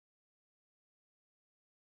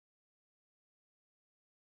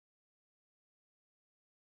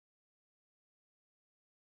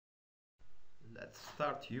Let's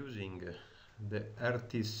start using the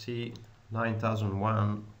RTC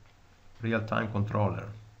 9001 real-time controller.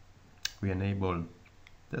 We enable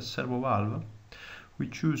the servo valve. We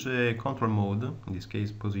choose a control mode, in this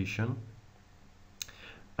case position,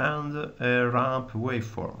 and a ramp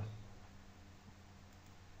waveform.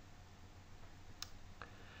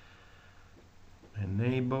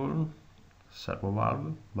 Enable servo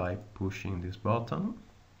valve by pushing this button,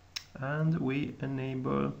 and we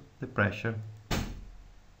enable the pressure.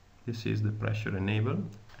 This is the pressure enabled,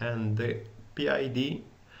 and the PID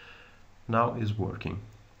now is working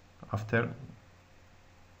after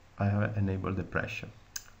I have enabled the pressure.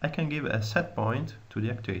 I can give a set point to the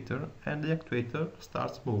actuator, and the actuator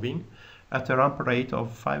starts moving at a ramp rate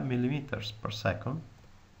of 5 millimeters per second.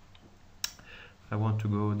 I want the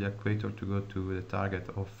actuator to go to the target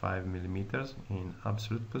of 5 millimeters in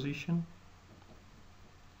absolute position,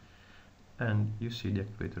 and you see the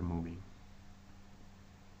actuator moving.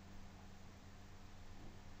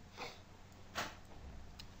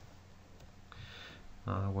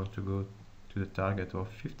 Now I want to go to the target of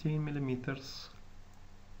 15 millimeters.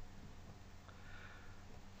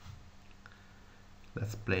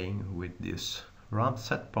 Let's play with this ramp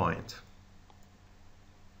set point.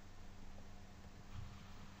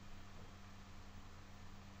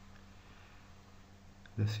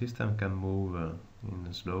 The system can move in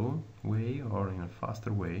a slow way or in a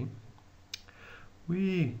faster way.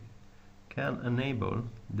 We can enable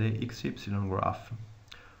the XY graph,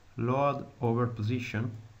 load over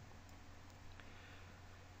position,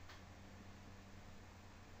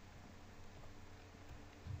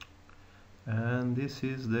 and this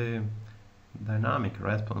is the dynamic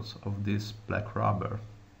response of this black rubber.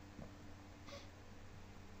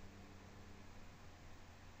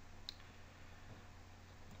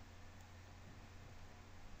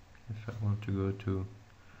 If I want to go to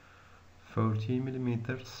 40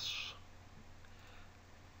 millimeters,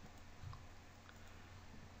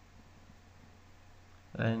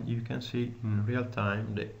 and you can see in real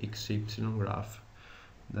time the XY graph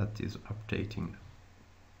that is updating.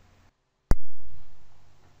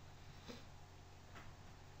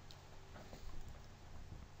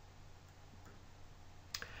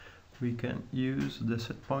 We can use the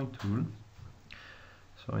set point tool.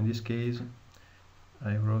 So in this case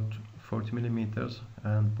I wrote 40 millimeters,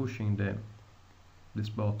 and pushing this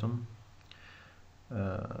button,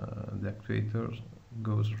 the actuator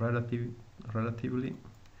goes relatively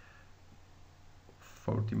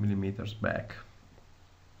 40 millimeters back.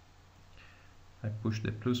 I push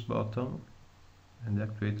the plus button, and the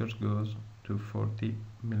actuator goes to 40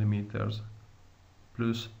 millimeters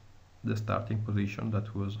plus the starting position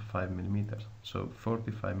that was 5 millimeters, so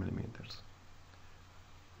 45 millimeters.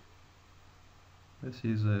 This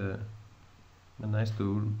is a nice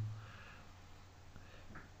tool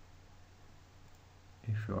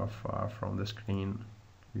if you are far from the screen.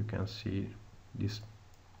 You can see this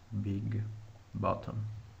big button.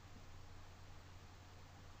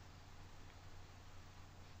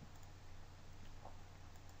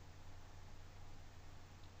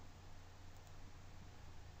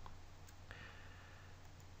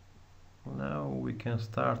 Now we can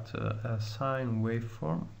start a sine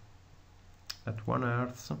waveform at 1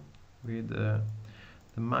 Hz with the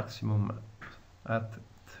maximum at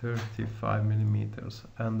 35 millimeters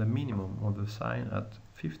and the minimum of the sine at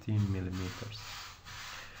 15 millimeters.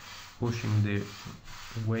 Pushing the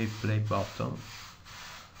wave play button,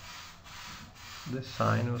 the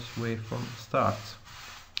sinus waveform starts,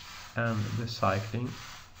 and the cycling,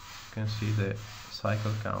 you can see the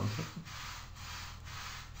cycle counter.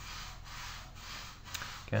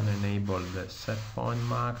 Can enable the set point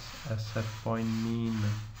max, a set point mean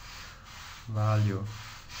value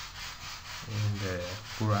in the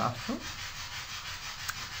graph.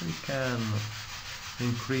 We can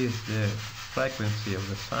increase the frequency of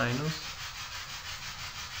the sinus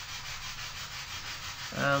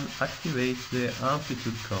and activate the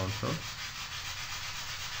amplitude control.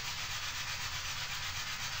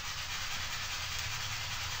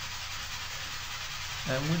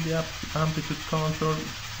 And with the amplitude control,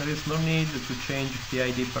 there is no need to change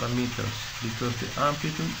PID parameters, because the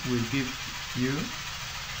amplitude will give you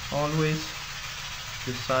always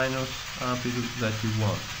the sinus amplitude that you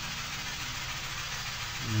want.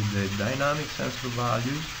 With the dynamic sensor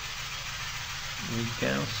values, we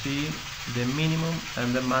can see the minimum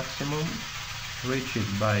and the maximum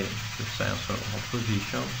reached by the sensor of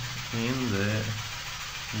position in this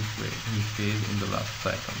case in the last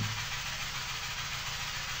second.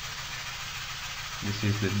 This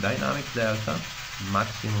is the dynamic delta,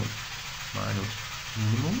 maximum minus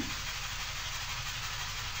minimum.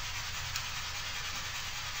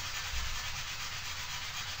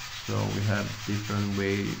 So we have different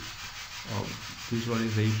ways of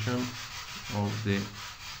visualization of the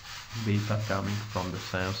data coming from the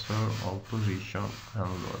sensor of position and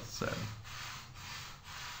load cell.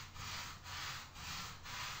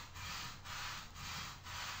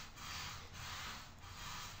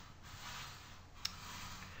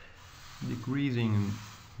 Decreasing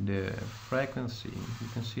the frequency, you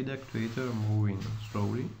can see the actuator moving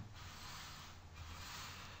slowly.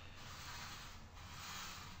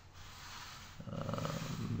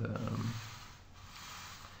 And,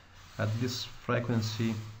 at this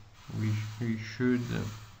frequency we should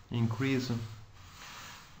increase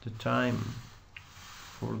the time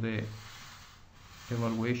for the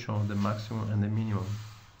evaluation of the maximum and the minimum,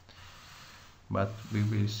 but we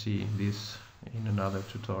will see this in another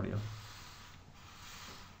tutorial.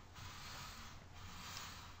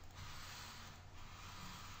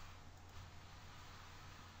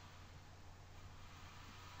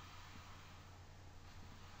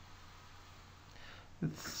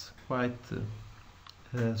 It's quite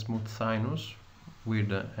a smooth sinus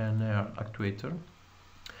with an air actuator,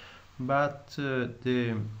 but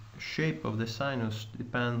the shape of the sinus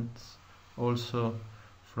depends also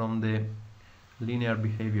from the linear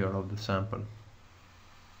behavior of the sample.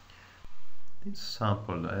 This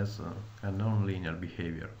sample has a non-linear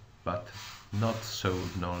behavior, but not so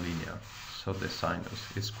non-linear, so the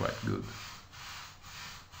sinus is quite good.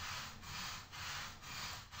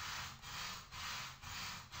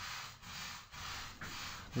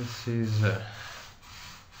 This is a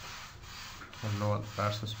load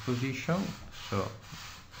versus position, so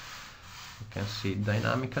you can see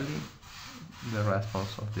dynamically the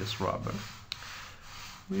response of this rubber.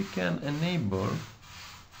 We can enable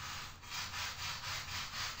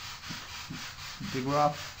the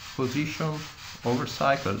graph position over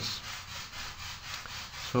cycles.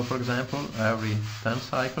 So for example, every 10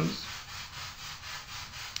 cycles,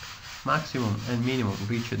 maximum and minimum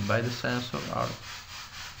reached by the sensor are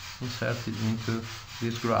inserted into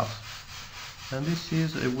this graph, and this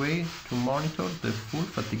is a way to monitor the full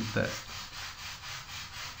fatigue test.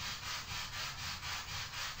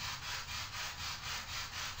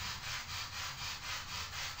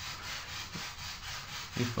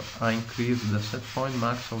 If I increase the set point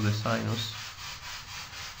max of the sinus,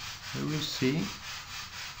 we will see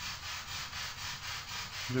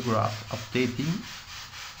the graph updating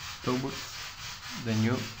towards the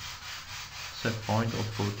new set point of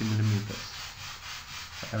 40 millimeters.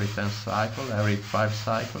 Every 10 cycles, every 5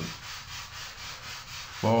 cycles.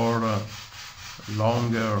 For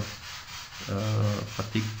longer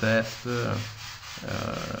fatigue test,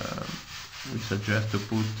 we suggest to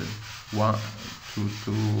put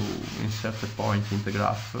to insert a point in the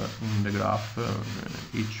graph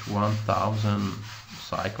each 1000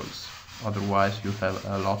 cycles. Otherwise, you have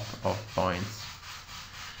a lot of points.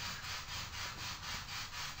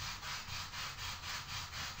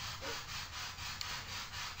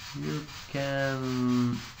 You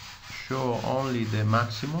can show only the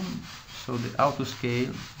maximum, so the auto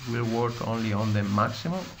scale will work only on the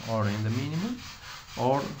maximum or in the minimum,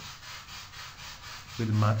 or with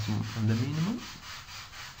the maximum and the minimum.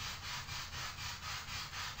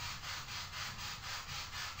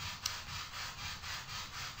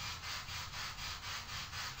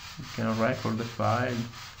 You can record the file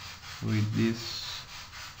with this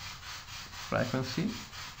frequency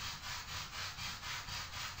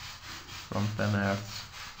from 10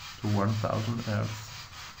 Hz to 1000 Hz.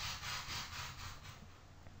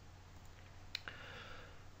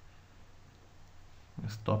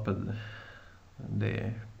 Stop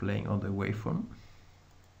the playing of the waveform.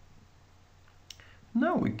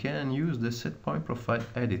 Now we can use the set point profile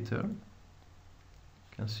editor.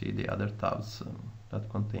 You can see the other tabs that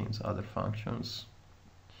contains other functions.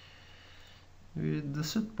 With the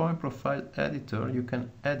set point profile editor, you can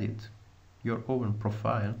edit your own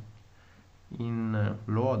profile in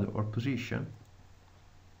load or position.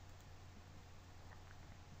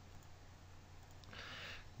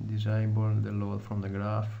 Disable the load from the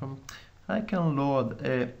graph. I can load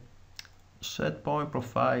a set point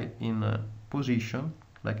profile in a position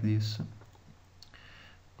like this.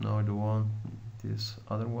 No, I don't want this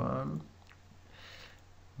other one.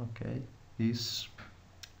 Okay, this,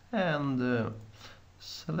 and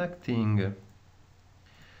selecting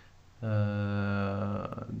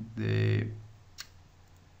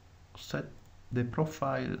the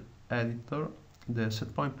profile editor, the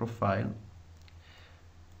set point profile,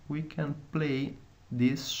 we can play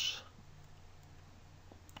this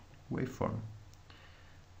waveform.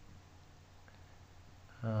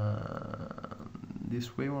 This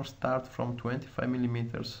waveform starts from 25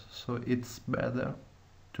 millimeters, so it's better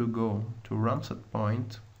to go to run set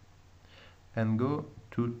point and go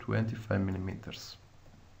to 25 millimeters.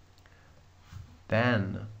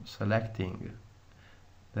 Then selecting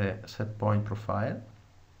the set point profile,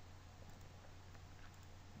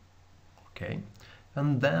 okay,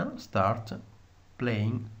 and then start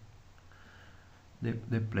playing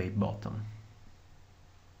the play button.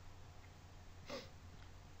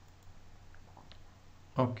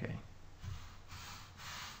 Okay.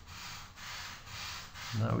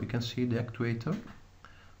 Now we can see the actuator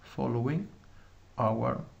following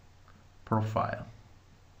our profile.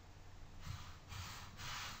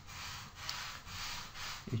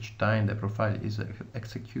 Each time the profile is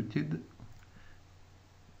executed,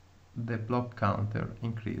 the block counter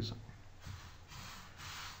increases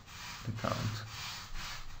the count.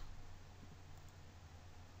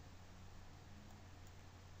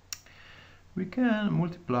 We can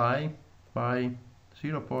multiply by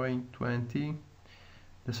 0.20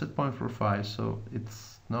 the set point profile, so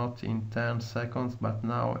it's not in 10 seconds but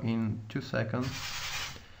now in 2 seconds.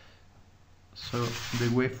 So the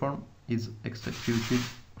waveform is executed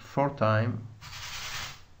 4 times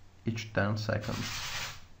each 10 seconds.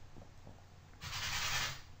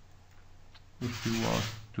 If you want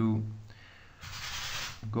to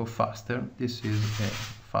go faster, this is a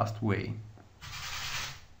fast way.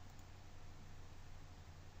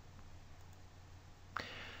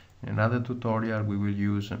 In another tutorial we will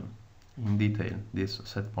use in detail this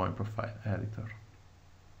set point profile editor.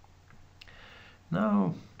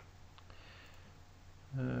 Now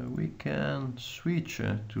we can switch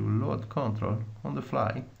to load control on the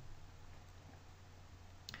fly,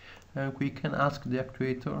 and we can ask the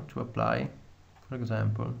actuator to apply, for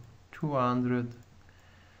example, 200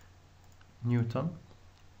 Newton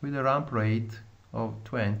with a ramp rate of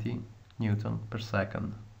 20 Newton per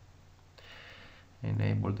second.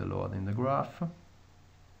 Enable the load in the graph.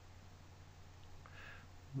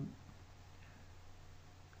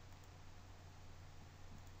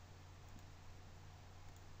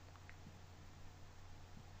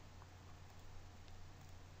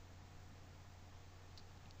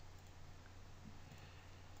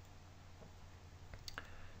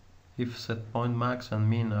 If set point max and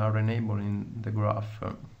min are enabled in the graph,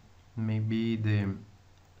 maybe the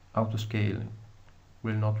auto scale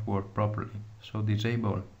will not work properly. So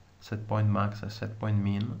disable set point max and set point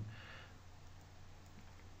min,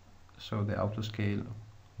 so the auto scale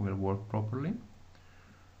will work properly.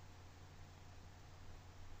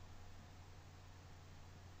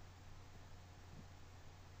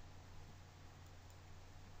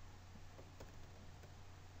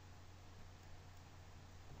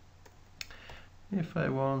 If I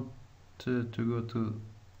want to go to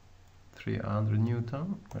 300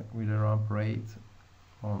 Newton with a ramp rate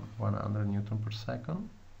on 100 Newton per second,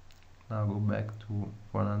 now go back to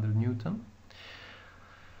 100 Newton,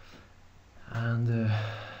 and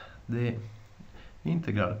the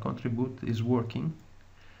integral contribute is working,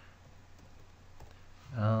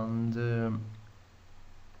 and the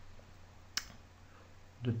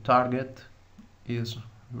target is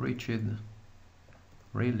reached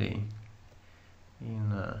really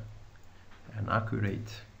in an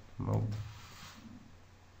accurate mode.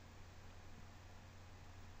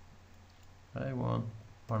 I want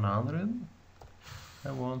 100,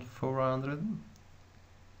 I want 400,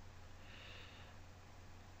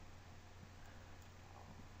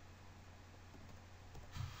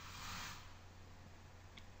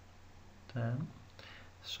 then,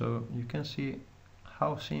 so you can see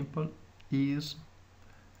how simple it is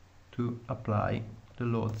to apply the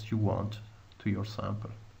loads you want to your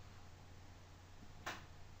sample.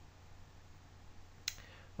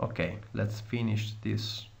 Okay, let's finish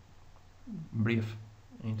this brief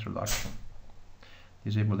introduction.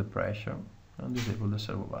 Disable the pressure and disable the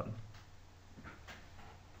servo valve.